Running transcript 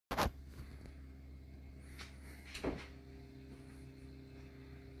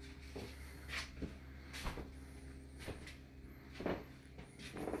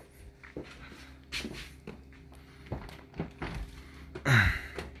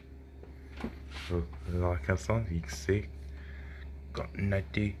the light comes on, you can see got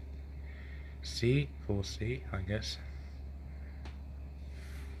 90 C, 4C, I guess.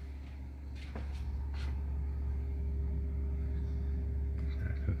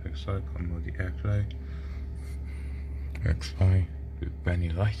 So got more the airflow. X5 with brand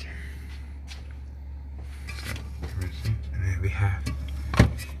new light. And then we have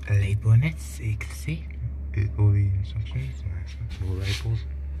a label on it, so you can see all the instructions, more labels.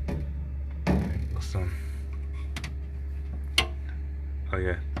 Got some. Oh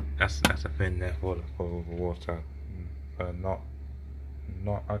yeah, that's a thing there for water, not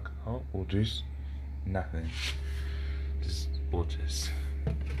alcohol or juice, nothing, just waters.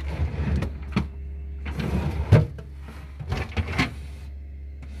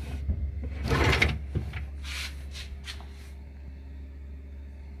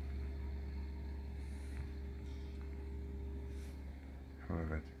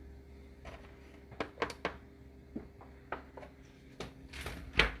 Alright.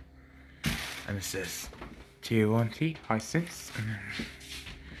 And it says Tier 1T Hisense.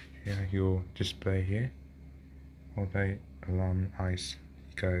 Yeah, your display here. All day alarm ice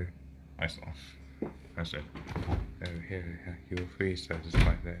go ice off. That's it. Over here we have your freezer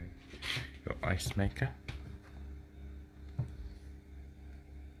display there. Your ice maker.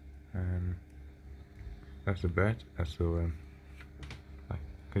 That's the bird. That's your like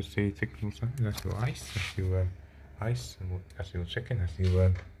could see chicken or something. That's your ice. That's your ice. And that's your chicken. That's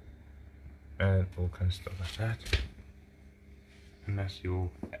your and all kind of stuff like that. And that's your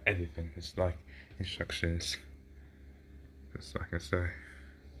everything. It's like instructions. Just like I say.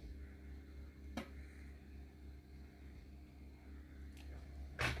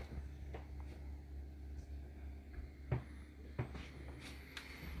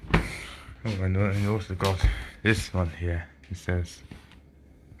 Oh, and you also got this one here. It says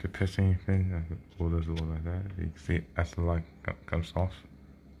to press anything, all those all like that. You can see as the light comes off.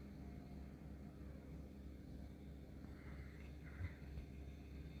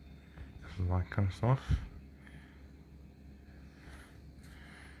 As the light comes off.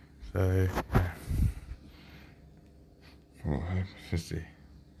 So yeah. Oh, let's see.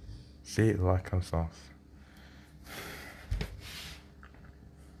 See the light comes off.